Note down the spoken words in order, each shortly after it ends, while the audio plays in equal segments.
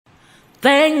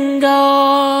Thank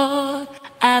God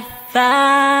I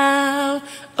found,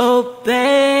 oh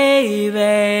baby.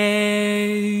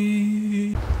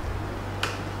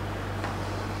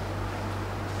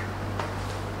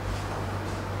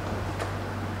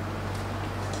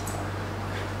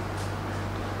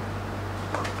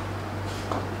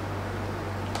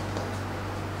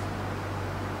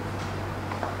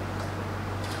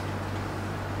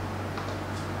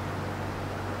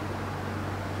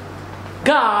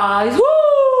 Guys, woo!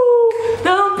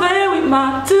 Don't play with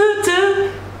my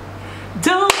tutu.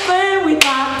 Don't play with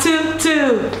my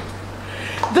tutu.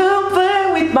 Don't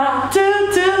play with my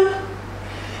tutu.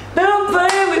 Don't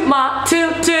play with my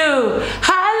tutu.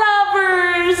 Hi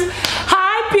lovers.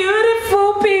 Hi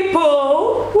beautiful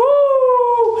people.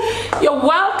 Woo! You're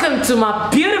welcome to my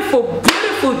beautiful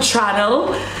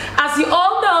channel. As you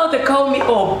all know, they call me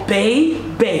Oh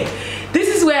Baby. This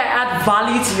is where I add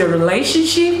value to your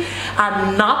relationship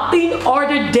and nothing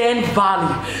other than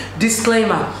value.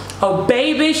 Disclaimer, a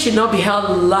baby should not be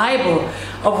held liable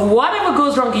of whatever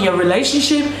goes wrong in your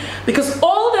relationship, because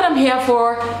all that I'm here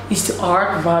for is to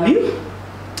add value.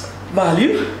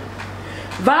 Value.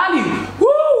 Woo,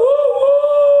 woo, woo.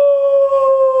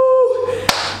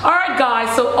 Alright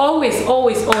guys, so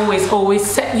always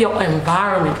set your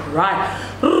environment right.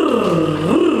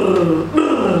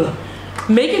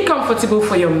 Make it comfortable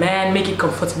for your man, make it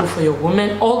comfortable for your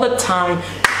woman all the time.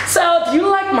 So do you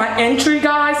like my entry,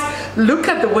 guys? Look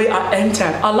at the way I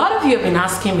entered. A lot of you have been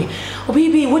asking me, oh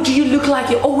baby, what do you look like?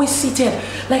 You're always seated.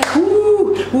 Like,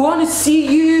 who? We want to see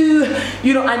you.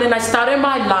 You know, and then I started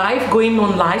my live, going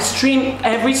on live stream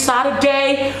every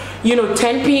Saturday, you know,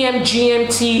 10 p.m.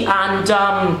 GMT and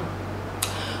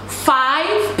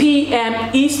 5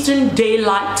 p.m. Eastern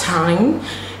Daylight Time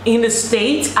in the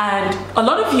States. And a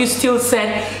lot of you still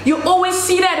said, you always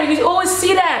see that, or you always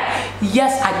see that.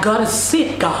 Yes, I gotta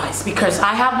sit, guys, because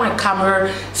I have my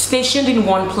camera stationed in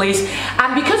one place,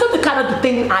 and because of the kind of the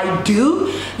thing I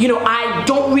do, you know, I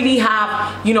don't really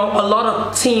have, you know, a lot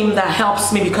of team that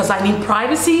helps me, because I need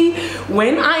privacy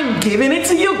when I'm giving it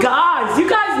to you guys. You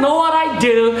guys know what I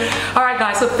do. All right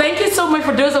guys, so thank you so much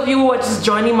for those of you who are just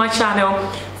joining my channel.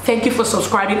 Thank you for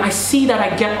subscribing. I see that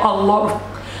I get a lot of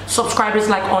subscribers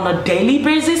like on a daily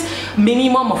basis,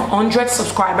 minimum of 100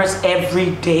 subscribers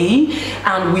every day,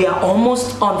 and we are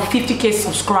almost on 50k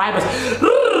subscribers.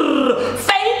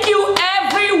 Thank you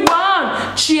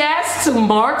everyone. Cheers to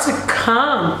more to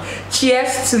come.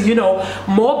 Cheers to, you know,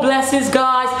 more blessings,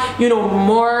 guys, you know,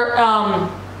 more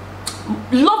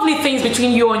lovely things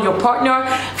between you and your partner,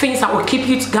 things that will keep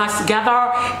you guys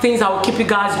together, things that will keep you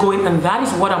guys going, and that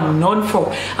is what I'm known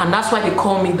for, and that's why they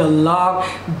call me the Love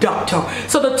Doctor.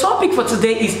 So the topic for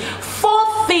today is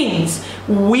 4 things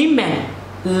women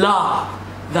love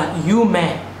that you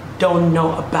men don't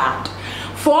know about.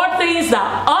 4 things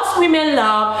that us women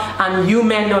love and you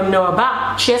men don't know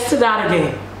about. Cheers to that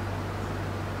again.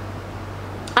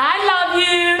 I love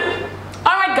you.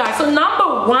 All right guys, so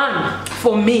number 1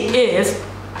 for me is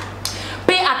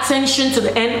pay attention to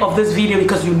the end of this video,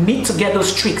 because you need to get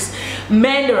those tricks.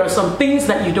 Men, there are some things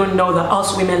that you don't know that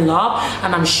us women love,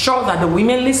 and I'm sure that the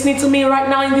women listening to me right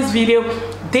now in this video,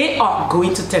 they are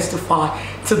going to testify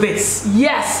to this.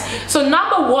 Yes, so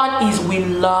number 1 is we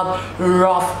love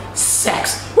rough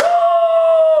sex. Woo!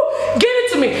 Give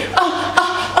it to me.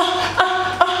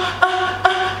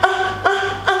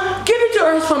 Give it to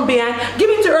us from behind.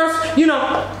 Give it to us, you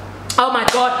know. Oh my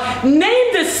God,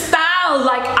 name the style.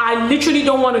 Like, I literally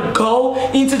don't want to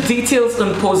go into details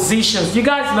and positions. You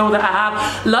guys know that I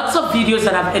have lots of videos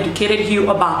that I've educated you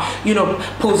about, you know,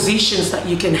 positions that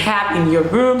you can have in your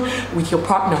room with your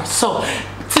partner. So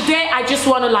today I just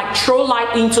want to like throw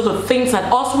light into the things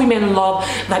that us women love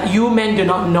that you men do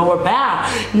not know about.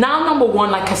 Now number 1,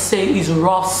 like I say, is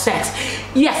rough sex.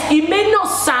 Yes, it may not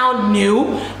sound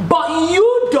new, but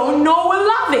you don't know we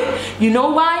love it. You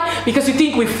know why? Because you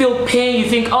think we feel pain, you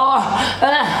think, oh,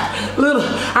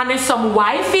 and then some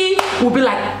wifey will be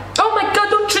like, oh my God,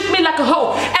 don't treat me like a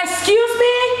hoe. Excuse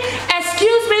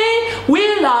me,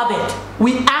 we love it.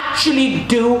 We actually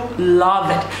do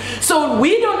love it. So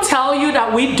we don't tell you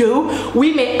that we do.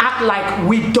 We may act like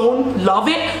we don't love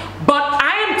it, but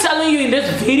I am telling you in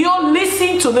this video,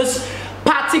 listen to this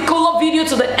particular video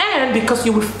to the end, because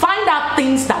you will find out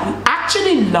things that we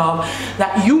actually love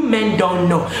that you men don't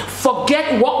know.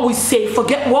 Forget what we say,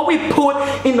 forget what we put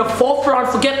in the forefront,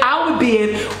 forget how we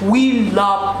behave. We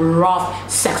love rough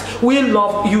sex. We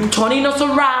love you turning us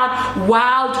around,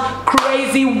 wild,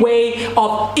 crazy way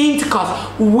of intercourse.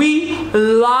 We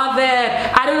love it.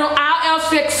 I don't know how else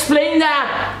to explain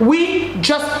that. We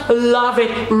just love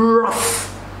it rough.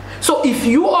 So if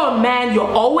you are a man,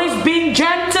 you're always being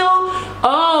gentle,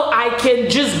 can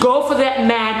just go for that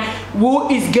man who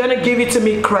is gonna give it to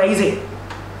me crazy.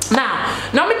 Now,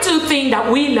 number 2 thing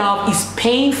that we love is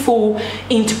painful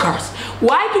intercourse.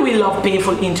 Why do we love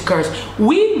painful intercourse?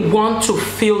 We want to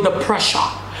feel the pressure.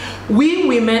 We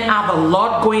women have a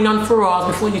lot going on for us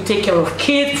before you take care of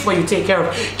kids, before you take care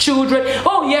of children.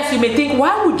 Oh yes, you may think,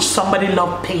 why would somebody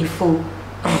love painful?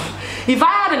 If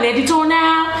I had an editor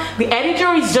now, the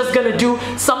editor is just gonna do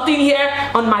something here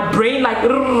on my brain like,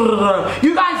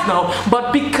 you guys know.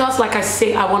 But because, like I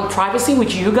say, I want privacy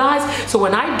with you guys, so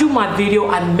when I do my video,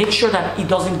 I make sure that it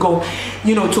doesn't go,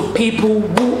 you know, to people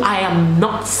who I am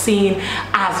not seeing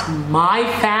as my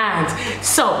fans.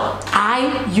 So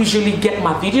I usually get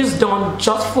my videos done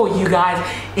just for you guys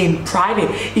in private.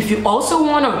 If you also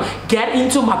want to get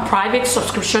into my private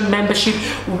subscription membership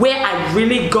where I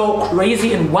really go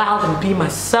crazy and wild and be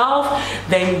myself,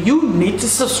 then you need to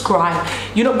subscribe.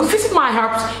 You know, go visit my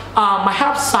herbs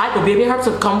site or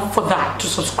babyherbs.com for that to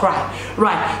subscribe.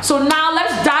 Right, so now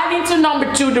let's dive into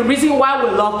number 2, the reason why we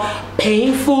love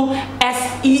painful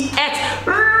sex.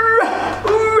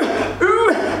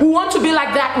 We want to be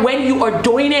like that when you are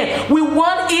doing it. We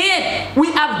want it.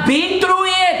 We have been through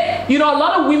it. You know, a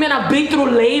lot of women have been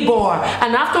through labor,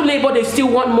 and after labor they still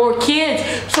want more kids.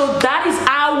 So that is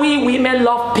how we women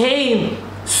love pain.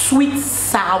 Sweet,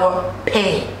 sour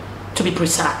pain, to be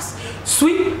precise.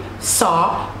 Sweet,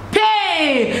 sour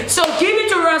pain. So give it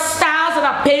to us styles that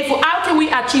are painful. How can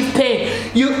we achieve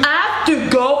pain? You have to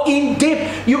go in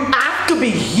deep. You have to be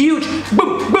huge.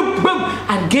 Boom, boom, boom.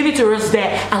 And give it to us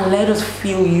there and let us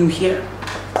feel you here.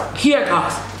 Here,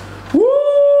 guys. Woo!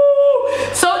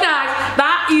 So guys,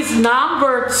 that is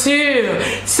number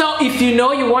 2. So if you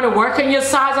know you want to work on your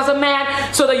size as a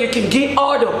man so that you can get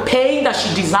all the pain that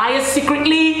she desires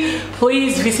secretly,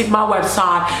 please visit my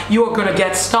website. You are gonna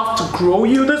get stuff to grow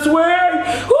you this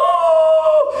way. Woo!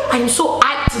 I'm so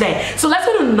hyped today. So let's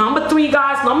go to number 3,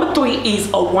 guys. Number 3 is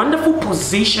a wonderful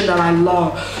position that I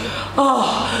love.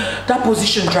 Oh, that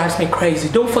position drives me crazy.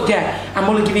 Don't forget, I'm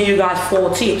only giving you guys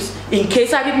 4 tips in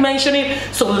case I didn't mention it.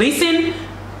 So listen,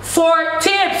 4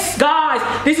 tips, guys.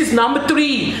 This is number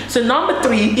 3. So number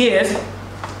 3 is,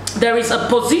 there is a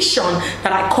position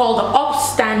that I call the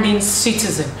upstanding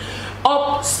citizen.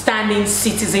 Upstanding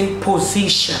citizen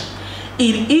position.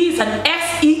 It is an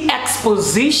sex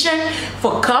position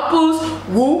for couples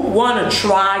who want to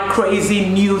try crazy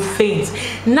new things.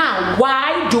 Now,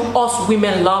 why do us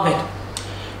women love it?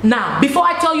 Now, before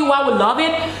I tell you why we love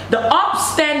it, the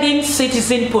upstanding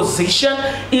citizen position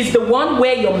is the one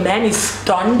where your man is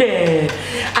standing,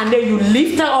 and then you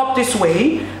lift her up this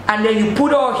way, and then you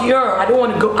put her here. I don't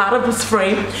want to go out of this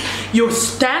frame. You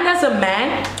stand as a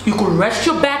man, you could rest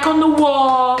your back on the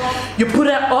wall, you put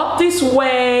her up this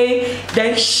way,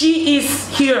 then she is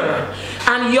here,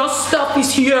 and your stuff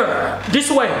is here, this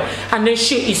way, and then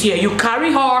she is here. You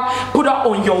carry her, put her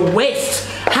on your waist,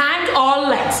 hand or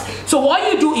legs. So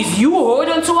what you do is you hold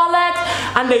onto her legs,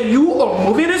 and then you are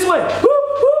moving this way.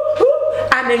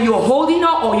 And then you're holding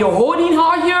her, or you're holding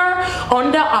her here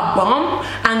under a bum,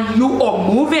 and you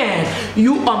are moving.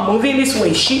 You are moving this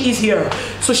way. She is here.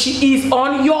 So she is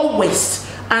on your waist.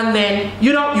 And then,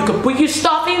 you know, you can put your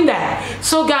stuff in there.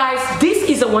 So guys, this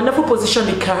is a wonderful position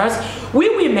because we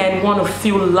women want to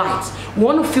feel light.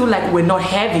 Want to feel like we're not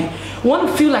heavy. Want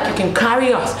to feel like you can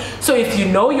carry us. So if you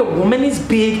know your woman is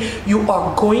big, you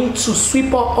are going to sweep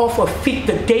her off her feet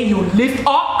the day you lift her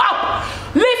up.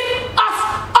 Lift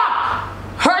us up.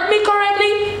 Heard me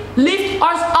correctly? Lift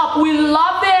us up. We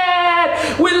love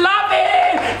it. We love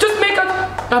it. Just make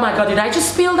us... Oh my God, did I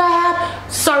just spill that?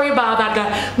 Sorry about that,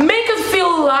 guys. Make us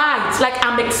feel light. Like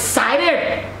I'm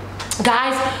excited.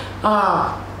 Guys,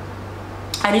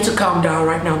 I need to calm down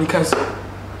right now because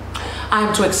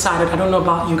I'm too excited. I don't know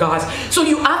about you guys. So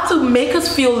you have to make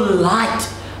us feel light.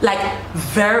 Like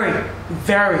very,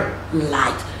 very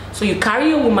light. So you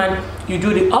carry a woman, you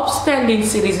do the upstanding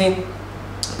citizen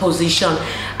position,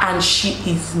 and she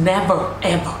is never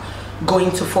ever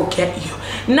going to forget you.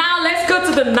 Now let's go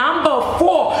to the number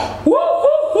 4. Woo, woo,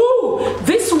 woo.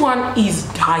 This one is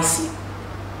dicey.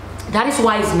 That is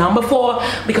why it's number 4,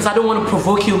 because I don't want to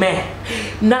provoke you, man.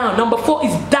 Now number 4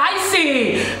 is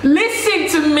dicey.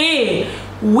 Listen to me.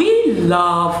 We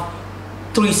love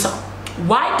threesome.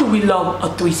 Why do we love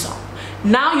a threesome?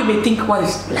 Now you may think,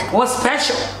 what's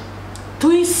special?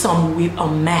 Threesome with a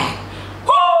man.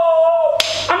 Oh,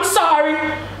 I'm sorry.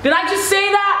 Did I just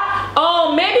say that?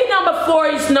 Oh, maybe number 4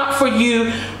 is not for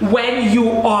you when you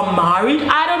are married.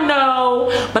 I don't know.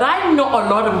 But I know a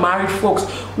lot of married folks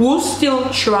who still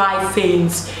try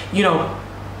things, you know,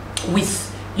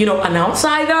 with, you know, an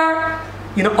outsider,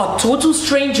 you know, a total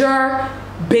stranger,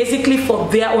 basically for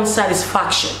their own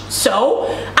satisfaction. So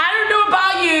I don't know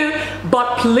about you,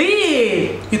 but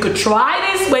please, you could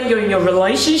try this when you're in your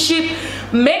relationship.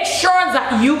 Make sure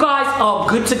that you guys are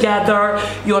good together.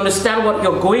 You understand what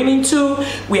you're going into.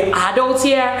 We're adults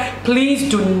here. Please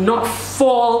do not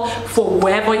fall for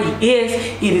whoever it is.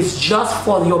 It is just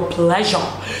for your pleasure.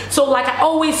 So like I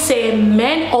always say,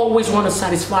 men always want to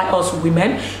satisfy us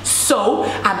women. So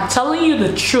I'm telling you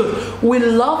the truth. We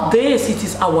love this. It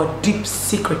is our deep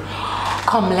secret.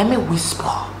 Come, let me whisper.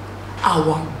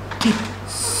 Our deep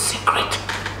secret.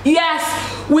 Yes,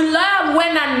 we love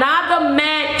when another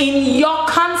man, in your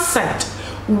consent,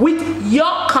 with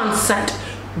your consent,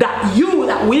 that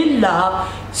we love,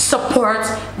 supports,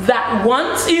 that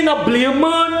once in a blue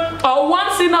moon or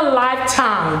once in a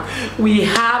lifetime, we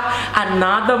have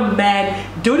another man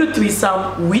do the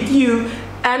threesome with you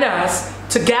and us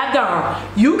together.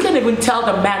 You can even tell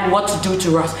the man what to do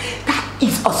to us. That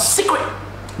is a secret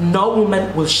no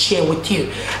woman will share with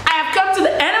you. I have come to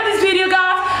the end of this video, guys.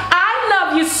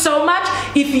 You so much.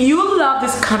 If you love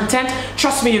this content,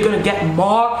 trust me, you're gonna get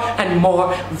more and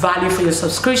more value for your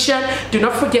subscription. Do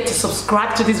not forget to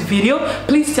subscribe to this video.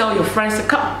 Please tell your friends to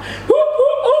come.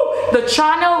 The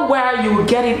channel where you will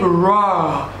get it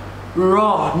raw.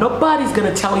 Nobody's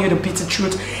gonna tell you the bitter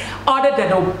truth other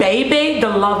than oh baby, the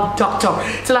love doctor.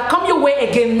 Till I come your way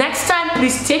again next time,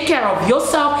 please take care of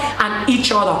yourself and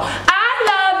each other. I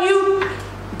love you.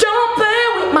 Don't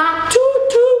play with my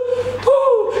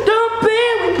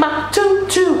my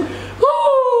tutu.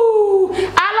 Ooh,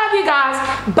 I love you guys.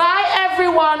 Bye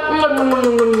everyone.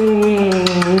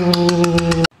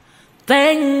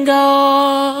 Thank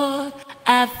God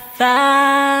I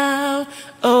found